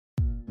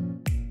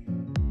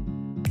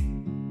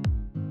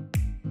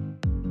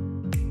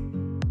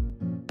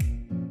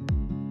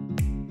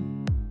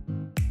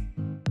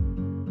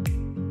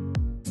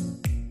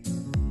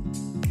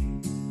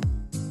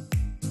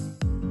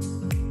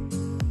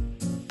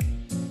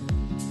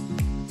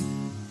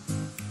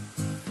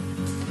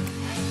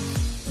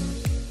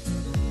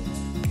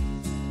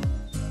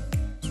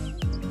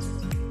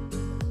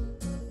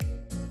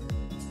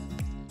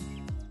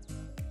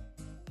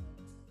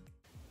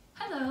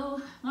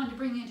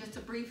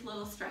just a brief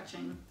little stretch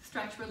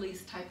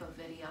release type of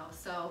video.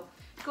 So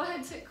go ahead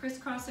and sit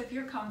crisscross if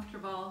you're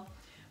comfortable.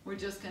 We're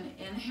just going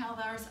to inhale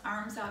those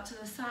arms out to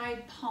the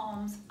side,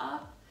 palms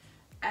up.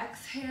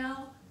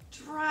 Exhale,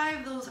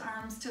 drive those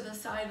arms to the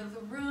side of the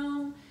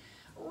room.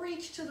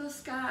 Reach to the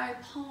sky,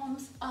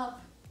 palms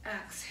up,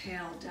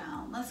 exhale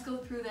down. Let's go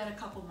through that a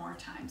couple more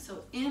times.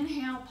 So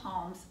inhale,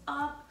 palms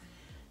up.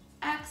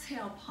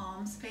 Exhale,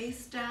 palms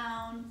face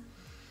down.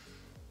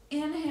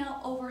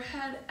 Inhale,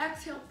 overhead.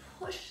 Exhale,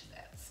 push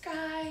that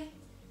sky.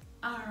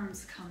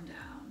 Arms come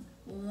down.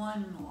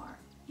 One more.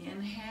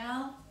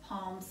 Inhale,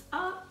 palms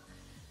up.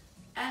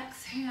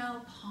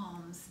 Exhale,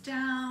 palms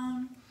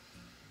down.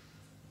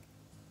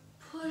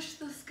 Push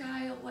the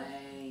sky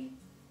away.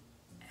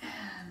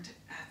 And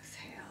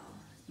exhale.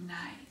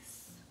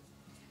 Nice.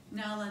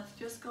 Now let's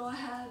just go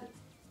ahead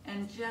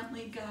and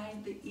gently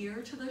guide the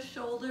ear to the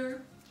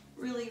shoulder.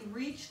 Really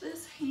reach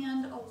this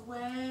hand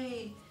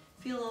away.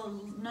 Feel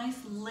a nice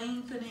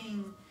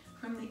lengthening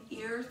from the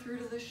ear through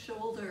to the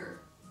shoulder,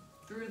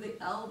 through the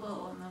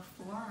elbow and the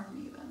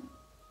forearm even.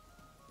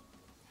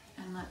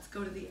 And let's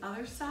go to the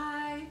other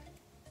side.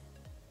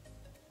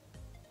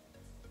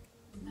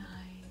 Nice.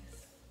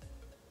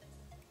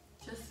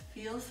 Just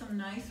feel some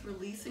nice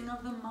releasing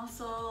of the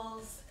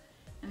muscles,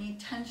 any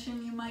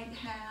tension you might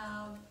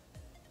have.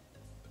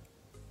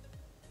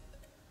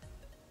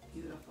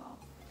 Beautiful.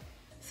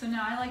 So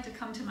now I like to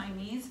come to my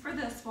knees for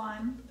this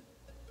one.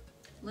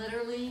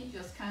 Literally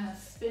just kind of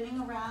spinning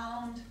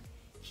around,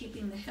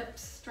 keeping the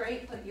hips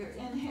straight. Let your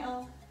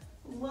inhale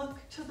look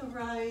to the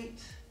right.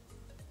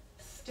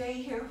 Stay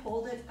here,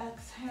 hold it,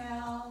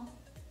 exhale.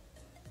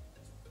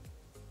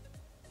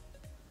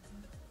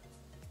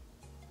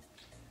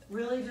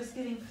 Really just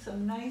getting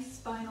some nice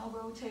spinal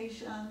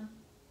rotation.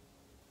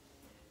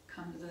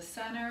 Come to the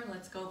center,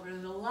 let's go over to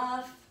the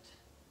left.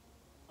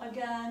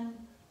 Again,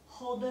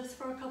 hold this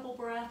for a couple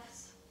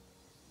breaths.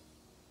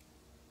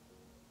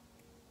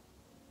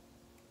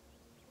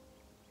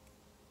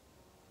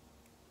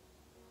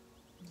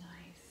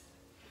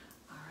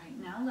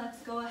 Now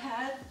let's go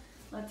ahead,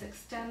 let's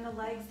extend the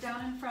legs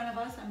down in front of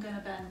us. I'm going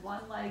to bend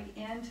one leg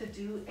in to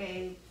do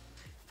a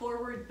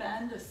forward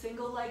bend, a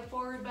single leg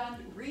forward bend.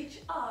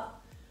 Reach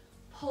up,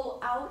 pull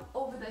out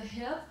over the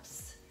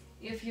hips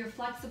if you're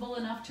flexible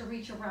enough to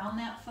reach around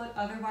that foot.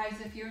 Otherwise,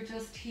 if you're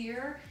just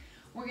here,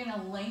 we're going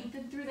to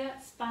lengthen through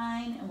that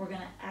spine and we're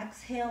going to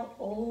exhale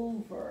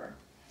over.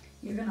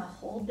 You're going to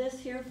hold this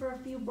here for a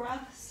few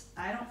breaths.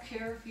 I don't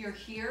care if you're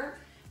here.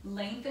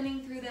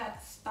 Lengthening through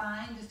that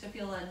spine just to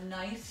feel a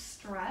nice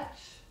stretch.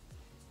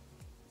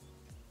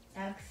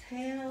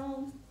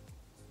 Exhale.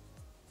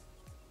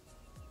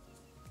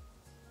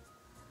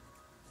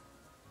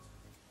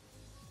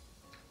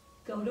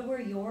 Go to where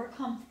you're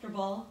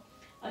comfortable.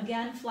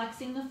 Again,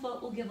 flexing the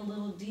foot will give a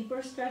little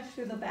deeper stretch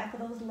through the back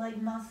of those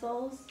leg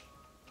muscles.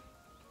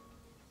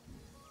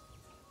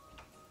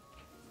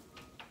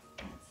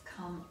 Let's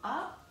come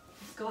up.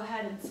 Let's go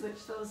ahead and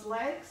switch those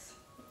legs.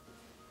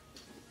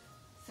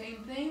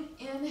 Same thing,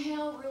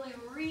 inhale, really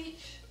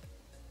reach,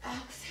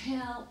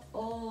 exhale,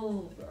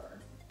 over.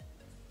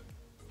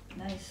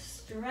 Nice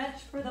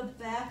stretch for the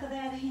back of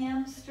that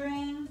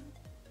hamstring.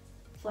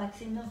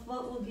 Flexing the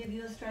foot will give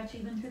you a stretch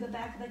even through the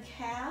back of the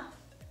calf.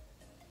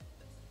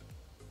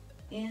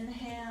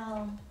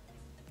 Inhale,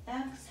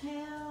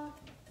 exhale.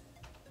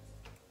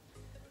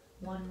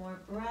 One more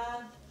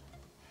breath.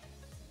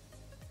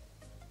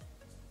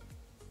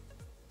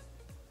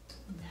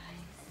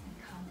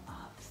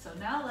 So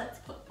now let's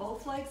put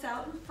both legs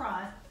out in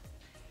front.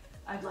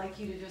 I'd like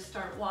you to just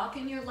start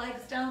walking your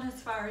legs down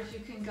as far as you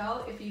can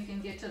go. If you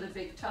can get to the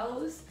big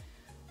toes,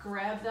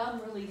 grab them,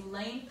 really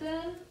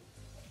lengthen.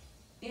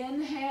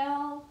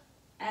 Inhale,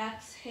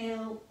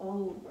 exhale,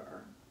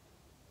 over.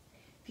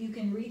 If you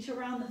can reach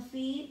around the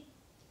feet,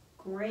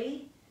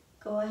 great.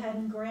 Go ahead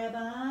and grab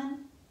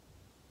on.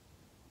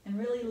 And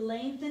really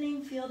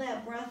lengthening, feel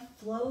that breath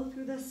flow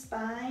through the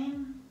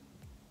spine.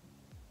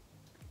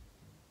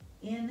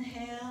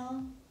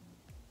 Inhale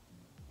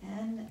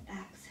and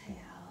exhale.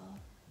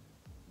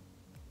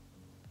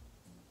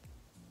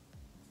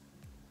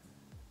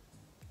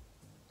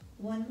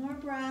 One more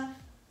breath.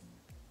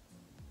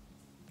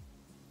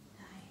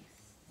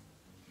 Nice.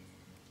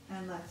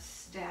 And let's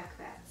stack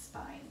that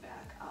spine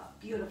back up.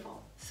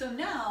 Beautiful. So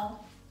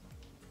now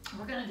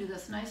we're going to do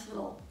this nice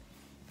little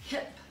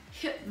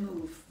hip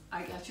move,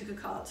 I guess you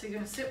could call it. So you're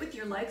going to sit with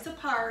your legs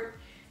apart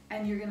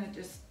and you're going to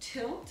just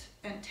tilt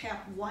and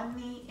tap one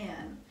knee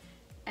in.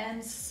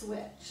 And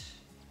switch,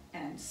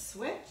 and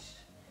switch.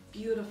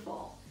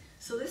 Beautiful.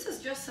 So this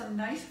is just some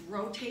nice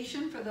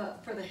rotation for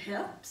the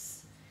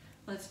hips.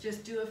 Let's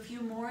just do a few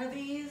more of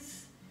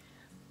these.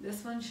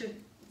 This one should,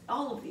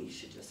 all of these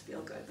should just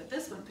feel good, but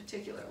this one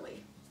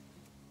particularly,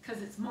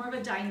 because it's more of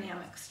a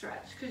dynamic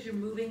stretch, because you're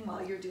moving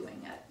while you're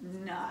doing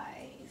it.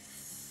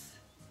 Nice.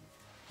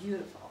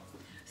 Beautiful.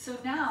 So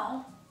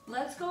now,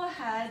 let's go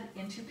ahead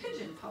into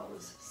pigeon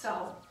pose.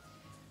 So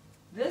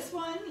this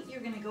one, you're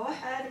going to go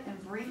ahead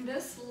and bring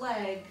this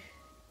leg,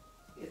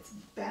 it's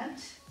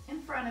bent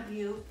in front of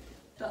you,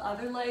 The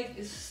other leg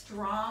is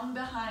strong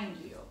behind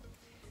you.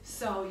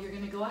 So you're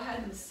gonna go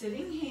ahead and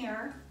sitting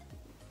here,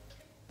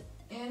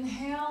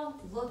 inhale,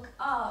 look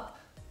up,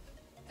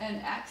 and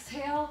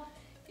exhale.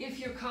 If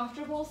you're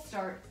comfortable,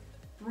 start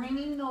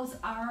bringing those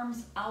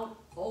arms out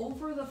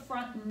over the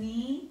front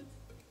knee,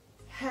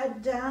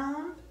 head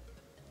down,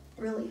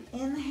 really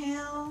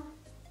inhale,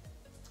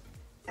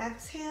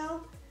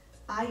 exhale.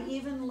 I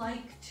even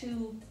like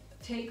to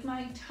take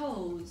my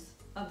toes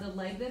of the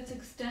leg that's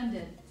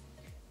extended,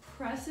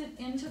 press it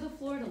into the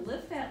floor to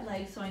lift that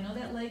leg so I know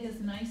that leg is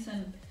nice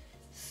and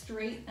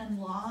straight and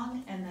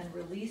long, and then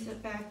release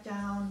it back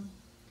down.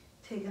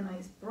 Take a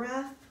nice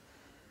breath.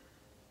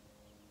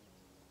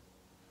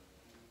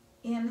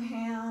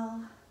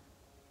 Inhale,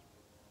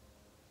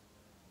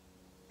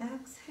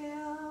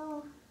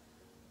 exhale.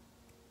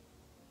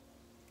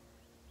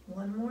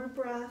 One more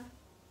breath.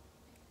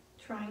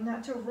 Trying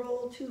not to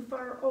roll too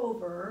far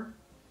over,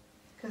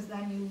 because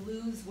then you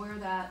lose where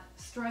that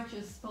stretch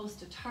is supposed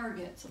to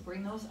target. So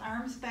bring those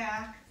arms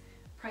back,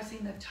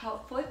 pressing the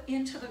foot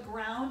into the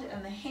ground,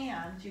 and the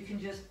hands, you can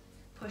just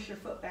push your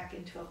foot back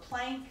into a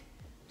plank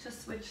to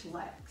switch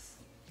legs.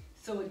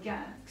 So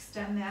again,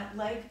 extend that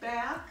leg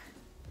back.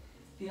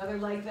 The other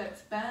leg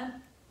that's bent,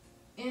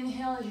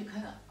 inhale as you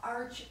kind of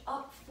arch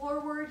up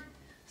forward,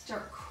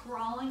 start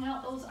crawling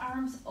out those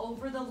arms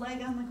over the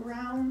leg on the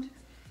ground.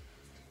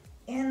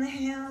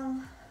 Inhale,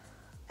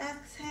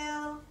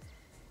 exhale,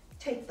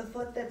 take the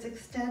foot that's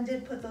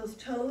extended, put those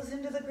toes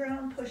into the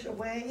ground, push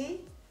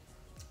away,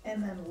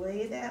 and then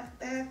lay that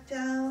back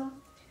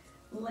down.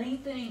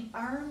 Lengthening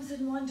arms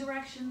in one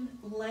direction,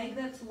 leg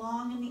that's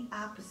long in the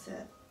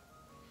opposite.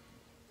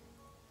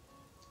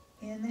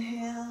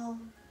 Inhale,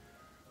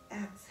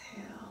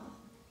 exhale.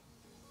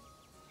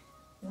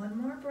 One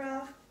more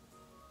breath.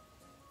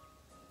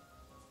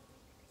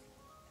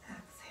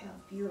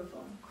 Exhale,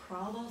 beautiful.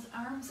 Crawl those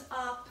arms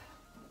up.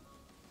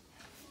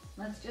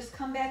 Let's just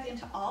come back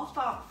into all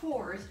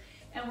fours,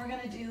 and we're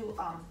gonna do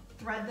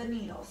thread the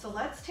needle. So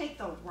let's take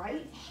the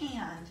right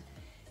hand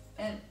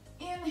and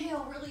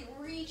inhale, really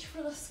reach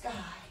for the sky.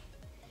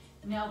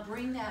 Now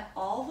bring that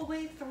all the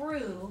way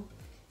through.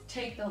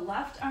 Take the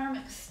left arm,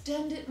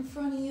 extend it in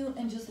front of you,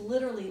 and just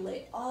literally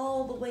lay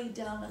all the way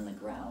down on the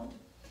ground.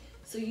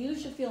 So you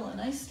should feel a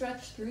nice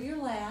stretch through your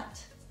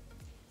lat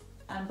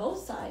on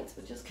both sides,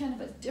 but just kind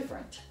of a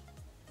different,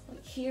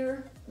 like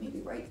here, maybe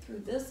right through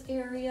this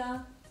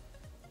area.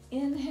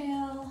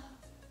 Inhale,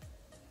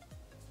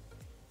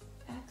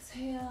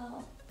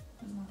 exhale,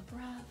 one more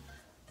breath.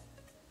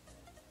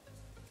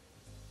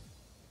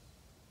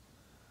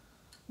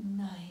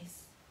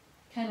 Nice.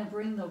 Kind of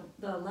bring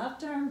the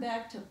left arm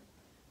back to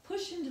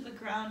push into the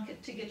ground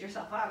to get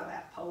yourself out of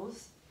that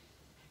pose.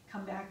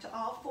 Come back to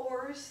all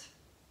fours.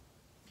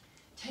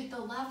 Take the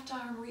left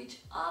arm, reach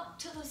up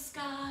to the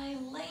sky,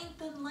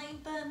 lengthen,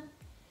 lengthen.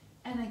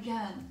 And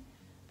again,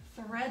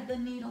 thread the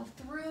needle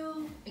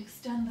through,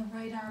 extend the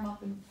right arm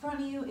up in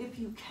front of you if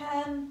you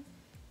can,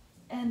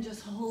 and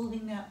just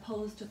holding that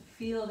pose to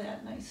feel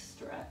that nice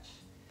stretch.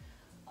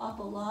 Up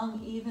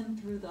along even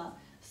through the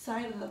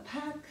side of the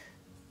pec,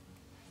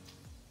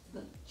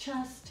 the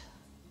chest.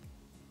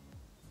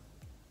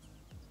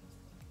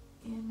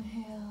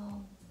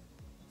 Inhale,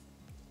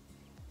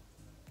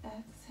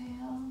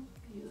 exhale,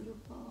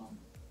 beautiful.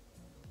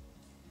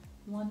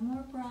 One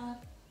more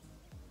breath.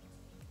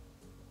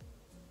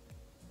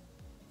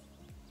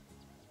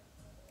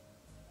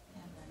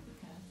 And then you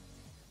can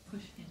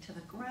push into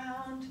the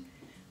ground.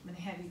 I'm going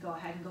to have you go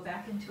ahead and go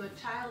back into a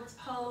child's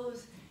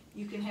pose.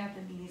 You can have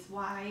the knees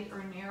wide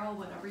or narrow,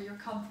 whatever you're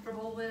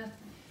comfortable with.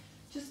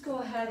 Just go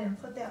ahead and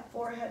put that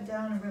forehead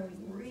down and really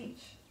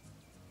reach.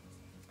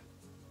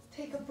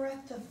 Take a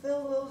breath to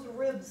fill those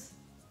ribs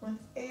with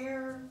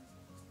air,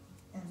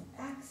 and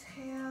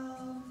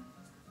exhale.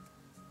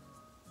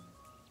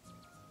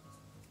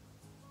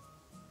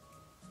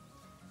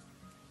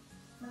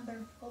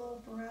 Another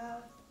full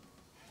breath.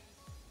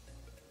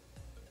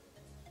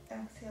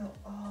 Exhale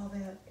all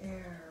that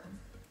air.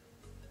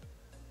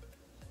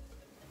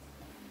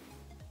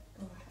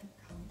 Go ahead,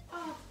 come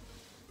up.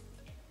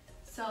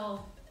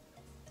 So,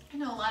 I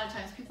know a lot of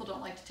times people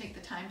don't like to take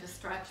the time to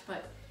stretch,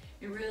 but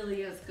it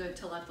really is good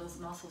to let those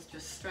muscles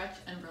just stretch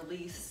and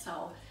release.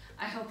 So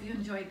I hope you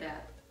enjoyed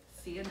that.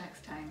 See you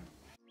next time.